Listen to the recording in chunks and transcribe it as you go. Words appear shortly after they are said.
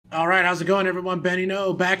All right, how's it going, everyone? Benny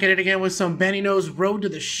No back at it again with some Benny No's Road to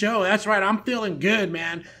the Show. That's right, I'm feeling good,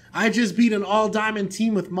 man. I just beat an all-diamond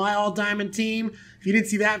team with my all-diamond team. If you didn't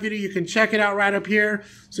see that video, you can check it out right up here.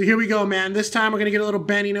 So here we go, man. This time we're gonna get a little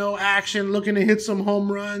Benny No action, looking to hit some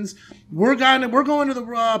home runs. We're going to the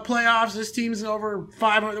playoffs. This team's over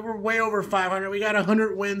 500. We're way over 500. We got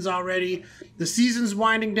 100 wins already. The season's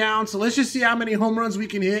winding down, so let's just see how many home runs we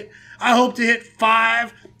can hit. I hope to hit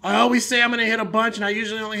 5. I always say I'm going to hit a bunch, and I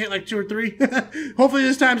usually only hit like 2 or 3. Hopefully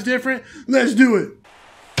this time's different. Let's do it.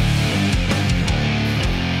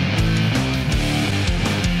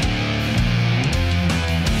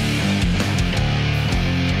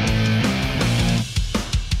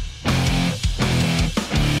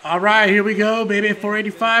 All right, here we go, baby.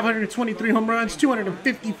 485, 123 home runs,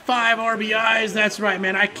 255 RBIs. That's right,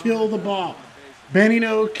 man. I kill the ball. Benny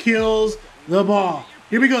No kills the ball.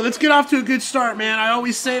 Here we go. Let's get off to a good start, man. I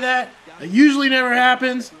always say that. It usually never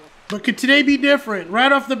happens. But could today be different?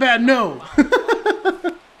 Right off the bat, no.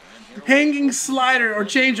 Hanging slider or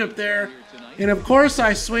changeup there. And, of course,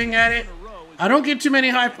 I swing at it. I don't get too many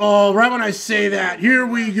high... Oh, right when I say that. Here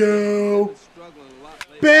we go.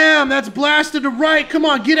 Bam! That's blasted to right. Come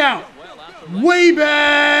on, get out. Way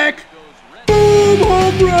back. Boom!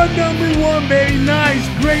 Home run number 1, baby.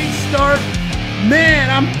 Nice. Great start. Man,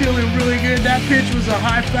 I'm feeling really good. That pitch was a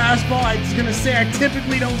high fastball. I was going to say I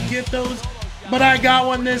typically don't get those, but I got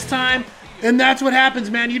one this time. And that's what happens,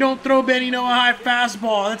 man. You don't throw Benny No a high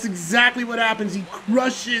fastball. That's exactly what happens. He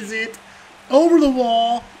crushes it over the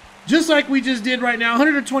wall, just like we just did right now.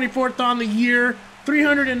 124th on the year,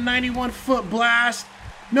 391-foot blast.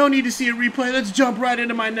 No need to see a replay. Let's jump right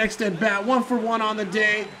into my next at bat. 1 for 1 on the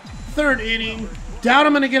day. 3rd inning. Doubt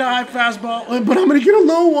I'm going to get a high fastball, but I'm going to get a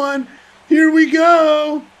low one. Here we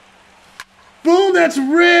go. Boom, that's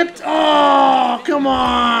ripped. Oh, come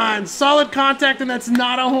on. Solid contact, and that's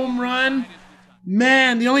not a home run.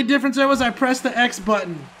 Man, the only difference there was I pressed the X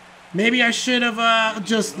button. Maybe I should have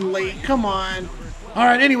just late. Come on. All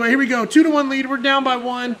right, anyway, here we go. 2-1 lead. We're down by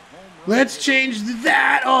 1. Let's change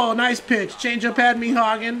that. Oh, nice pitch. Change up had me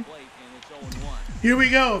hogging. Here we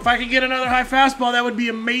go. If I could get another high fastball, that would be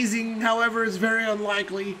amazing. However, it's very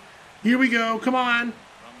unlikely. Here we go. Come on.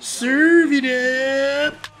 Serve it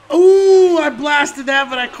up. Ooh, I blasted that,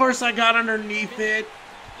 but of course I got underneath it.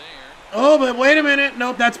 Oh, but wait a minute.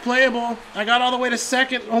 Nope, that's playable. I got all the way to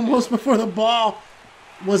second almost before the ball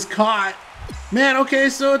was caught. Man, okay,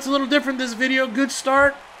 so it's a little different this video. Good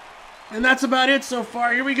start. And that's about it so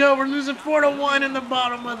far. Here we go. We're losing 4-1 in the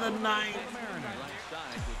bottom of the 9th.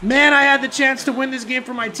 Man, I had the chance to win this game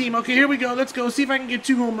for my team. Okay, here we go. Let's go. See if I can get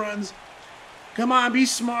 2 home runs. Come on, be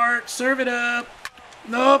smart. Serve it up.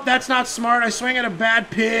 Nope, that's not smart. I swing at a bad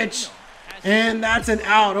pitch, and that's an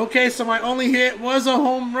out. Okay, so my only hit was a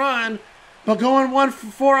home run, but going 1 for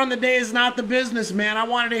 4 on the day is not the business, man. I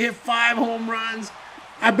wanted to hit 5 home runs.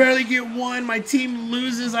 I barely get 1. My team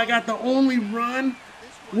loses. I got the only run.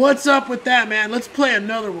 What's up with that, man? Let's play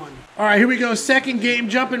another one. All right, here we go. Second game,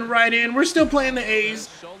 jumping right in. We're still playing the A's.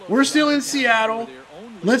 We're still in Seattle.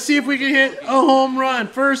 Let's see if we can hit a home run.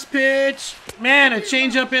 First pitch. Man, a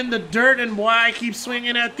changeup in the dirt, and why I keep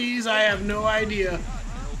swinging at these, I have no idea.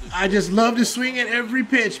 I just love to swing at every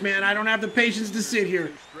pitch, man. I don't have the patience to sit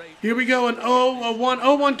here. Here we go, an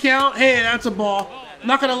 0-1 count. Hey, that's a ball. I'm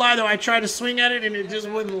not going to lie, though. I tried to swing at it, and it just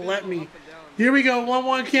wouldn't let me. Here we go,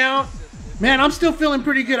 1-1 count. Man, I'm still feeling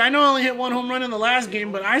pretty good. I know I only hit 1 home run in the last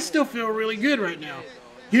game, but I still feel really good right now.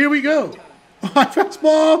 Here we go.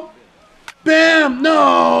 Fastball. Bam!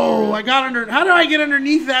 No! I got under... How do I get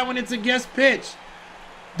underneath that when it's a guess pitch?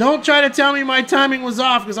 Don't try to tell me my timing was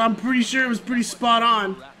off, because I'm pretty sure it was pretty spot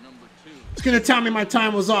on. It's going to tell me my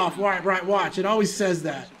time was off. Right, watch. It always says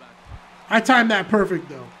that. I timed that perfect,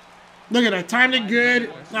 though. Look at that. Timed it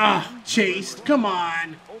good. Ah, chased. Come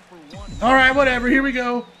on. All right, whatever. Here we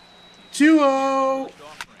go. 2-0.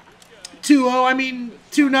 2-0. I mean,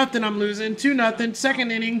 2-0 I'm losing. 2-0.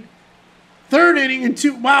 Second inning. 3rd inning and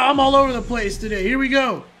 2. Wow, I'm all over the place today. Here we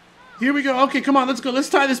go. Here we go. Okay, come on. Let's go. Let's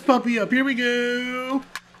tie this puppy up. Here we go.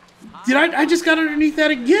 I just got underneath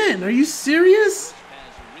that again. Are you serious?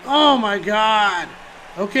 Oh, my God.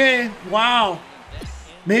 Okay. Wow.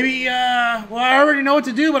 Maybe, well, I already know what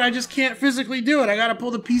to do, but I just can't physically do it. I got to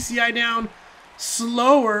pull the PCI down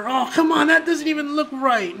slower. Oh, come on. That doesn't even look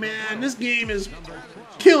right, man. This game is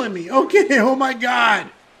killing me. Okay. Oh, my God.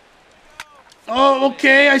 Oh,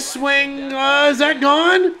 okay, I swing. Is that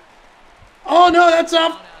gone? Oh, no, that's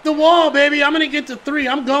off the wall, baby. I'm going to get to 3.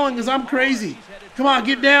 I'm going because I'm crazy. Come on,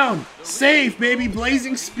 get down. Safe, baby.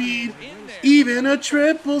 Blazing speed. Even a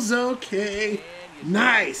triple's okay.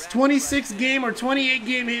 Nice. 26 game or 28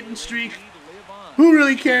 game hitting streak. Who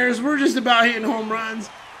really cares? We're just about hitting home runs.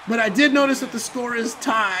 But I did notice that the score is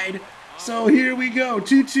tied. So here we go.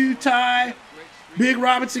 2-2 tie. Big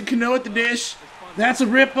Robinson Cano at the dish. That's a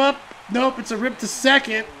rip up. Nope, it's a rip to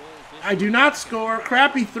second. I do not score.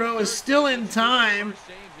 Crappy throw is still in time.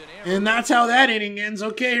 And that's how that inning ends.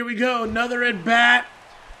 Okay, here we go. Another at bat.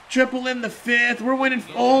 Triple in the fifth. We're winning.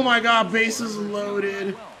 Oh my God, bases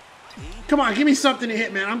loaded. Come on, give me something to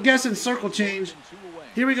hit, man. I'm guessing circle change.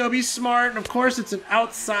 Here we go. Be smart. And of course, it's an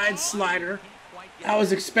outside slider. I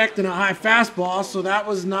was expecting a high fastball, so that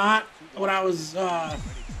was not what I was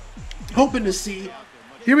hoping to see.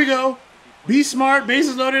 Here we go. Be smart.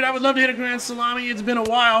 Bases loaded. I would love to hit a grand salami. It's been a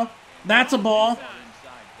while. That's a ball.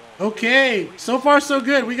 Okay. So far, so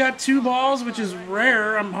good. We got 2 balls, which is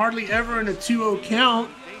rare. I'm hardly ever in a 2-0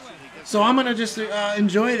 count. So I'm going to just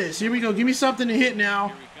enjoy this. Here we go. Give me something to hit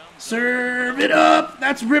now. Serve it up.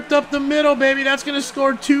 That's ripped up the middle, baby. That's going to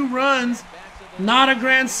score 2 runs. Not a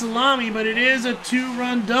grand salami, but it is a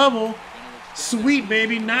 2-run double. Sweet,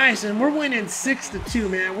 baby. Nice. And we're winning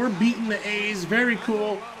 6-2, man. We're beating the A's. Very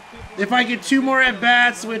cool. If I get 2 more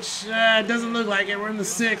at-bats, which doesn't look like it, we're in the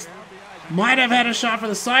 6th. Might have had a shot for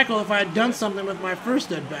the cycle if I had done something with my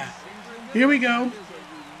first at-bat. Here we go.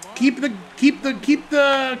 Keep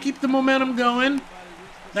the momentum going.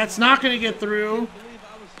 That's not going to get through.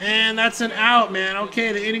 And that's an out, man.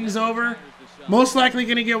 Okay, the inning's over. Most likely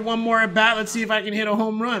going to get 1 more at-bat. Let's see if I can hit a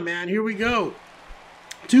home run, man. Here we go.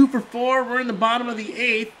 2 for 4. We're in the bottom of the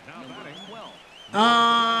 8th.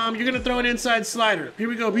 You're going to throw an inside slider. Here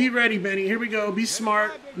we go. Be ready, Benny. Here we go. Be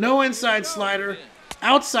smart. No inside slider.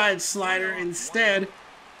 Outside slider instead.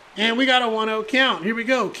 And we got a 1-0 count. Here we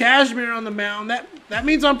go. Cashmere on the mound. That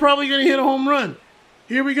means I'm probably going to hit a home run.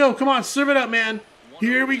 Here we go. Come on. Serve it up, man.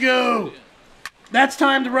 Here we go. That's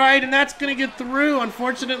timed right, and that's going to get through.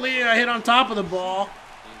 Unfortunately, I hit on top of the ball.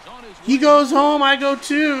 He goes home. I go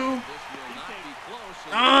 2.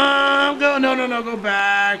 No, go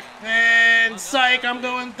back. And psych, I'm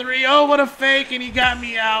going 3. Oh, what a fake, and he got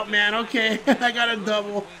me out, man. Okay, I got a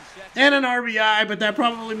double and an RBI, but that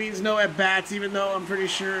probably means no at-bats, even though I'm pretty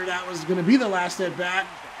sure that was going to be the last at-bat.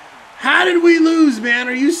 How did we lose, man?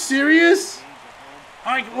 Are you serious?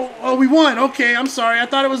 Oh, we won. Okay, I'm sorry. I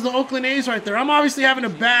thought it was the Oakland A's right there. I'm obviously having a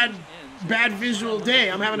bad visual day.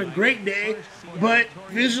 I'm having a great day, but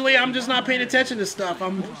visually, I'm just not paying attention to stuff.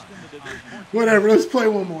 Whatever. Let's play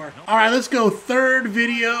one more. All right, let's go. Third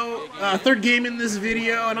game in this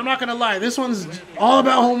video, and I'm not gonna lie. This one's all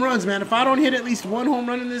about home runs, man. If I don't hit at least 1 home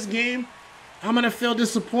run in this game, I'm gonna feel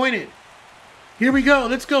disappointed. Here we go.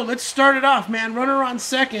 Let's go. Let's start it off, man. Runner on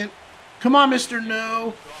second. Come on, Mr.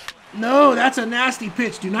 No. No, that's a nasty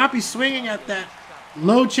pitch. Do not be swinging at that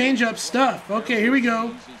low changeup stuff. Okay, here we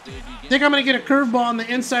go. Think I'm going to get a curveball on the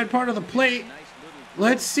inside part of the plate.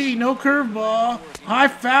 Let's see. No curveball. High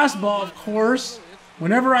fastball, of course.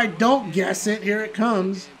 Whenever I don't guess it, here it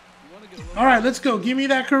comes. All right, let's go. Give me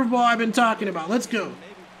that curveball I've been talking about. Let's go.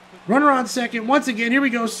 Runner on second. Once again, here we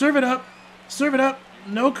go. Serve it up. Serve it up.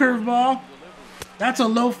 No curveball. That's a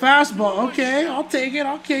low fastball. Okay, I'll take it.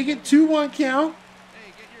 I'll take it. 2-1 count.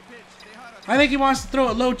 I think he wants to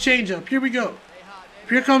throw a low changeup. Here we go.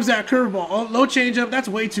 Here comes that curveball. Oh, low changeup. That's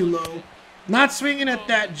way too low. Not swinging at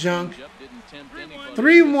that junk.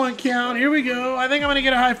 3-1 count. Here we go. I think I'm going to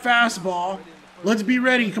get a high fastball. Let's be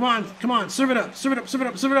ready. Come on. Come on. Serve it up. Serve it up. Serve it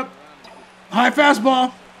up. Serve it up. High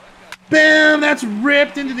fastball. Bam. That's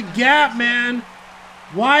ripped into the gap, man.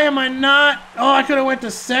 Why am I not? Oh, I could have went to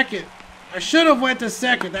second. I should have went to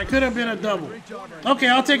second. That could have been a double. Okay,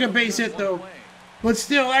 I'll take a base hit, though. But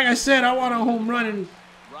still, like I said, I want a home run. And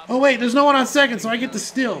oh, wait, there's no one on second, so I get the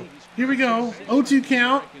steal. Here we go. 0-2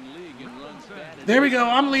 count. There we go.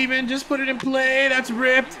 I'm leaving. Just put it in play. That's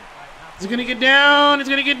ripped. It's going to get down. It's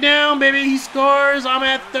going to get down, baby. He scores. I'm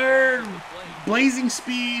at third. Blazing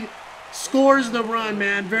speed. Scores the run,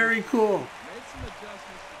 man. Very cool.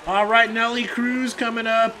 All right, Nelly Cruz coming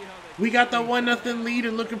up. We got the 1-0 lead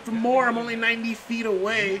and looking for more. I'm only 90 feet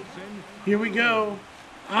away. Here we go.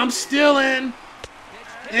 I'm still in.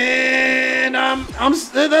 And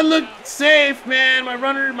that looked safe, man.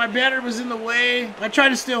 My batter was in the way. I tried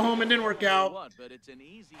to steal home. It didn't work out.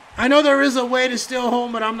 I know there is a way to steal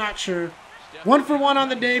home, but I'm not sure. 1 for 1 on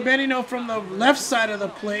the day. Benino from the left side of the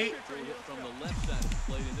plate.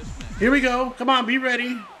 Here we go. Come on, be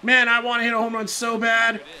ready. Man, I want to hit a home run so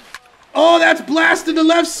bad. Oh, that's blasted to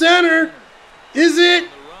left center. Is it?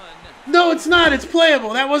 No, it's not. It's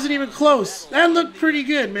playable. That wasn't even close. That looked pretty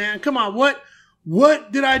good, man. Come on, what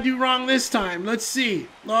did I do wrong this time? Let's see.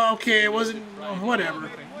 Okay, it wasn't, whatever.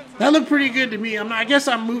 That looked pretty good to me. I guess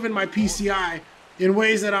I'm moving my PCI in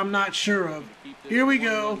ways that I'm not sure of. Here we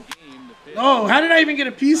go. Oh, how did I even get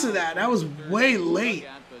a piece of that? That was way late.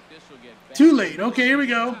 Too late. Okay, here we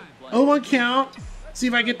go. 0-1 count. See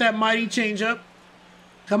if I get that mighty changeup.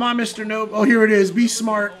 Come on, Mr. Nope. Oh, here it is. Be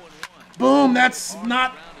smart. Boom.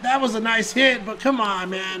 That was a nice hit, but come on,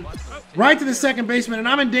 man. Right to the second baseman, and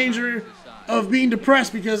I'm in danger of being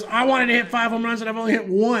depressed because I wanted to hit 5 home runs and I've only hit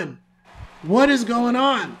 1. What is going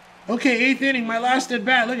on? Okay, 8th inning, my last at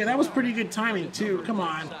bat. Look at that, was pretty good timing too. Come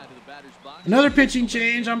on. Another pitching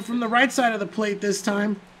change. I'm from the right side of the plate this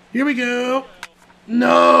time. Here we go.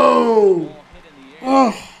 No.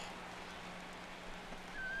 Oh.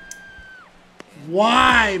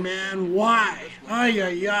 Why, man? Why? Ay,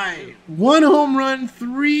 ay, ay. 1 home run,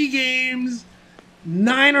 3 games,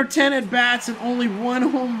 9 or 10 at bats, and only 1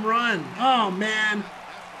 home run. Oh, man.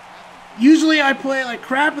 Usually I play like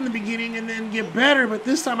crap in the beginning and then get better, but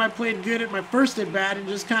this time I played good at my first at bat and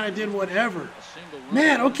just kind of did whatever.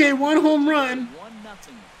 Man, okay, 1 home run.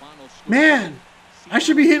 Man, I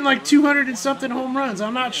should be hitting like 200 and something home runs.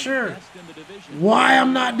 I'm not sure why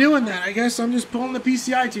I'm not doing that. I guess I'm just pulling the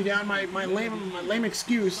PCI 2 down, my lame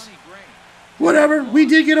excuse. Whatever, we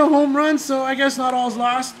did get a home run, so I guess not all's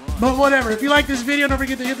lost. But whatever, if you like this video, don't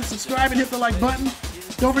forget to hit the subscribe and hit the like button.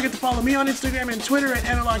 Don't forget to follow me on Instagram and Twitter at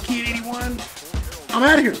AnalogKid81. I'm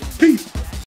out of here. Peace.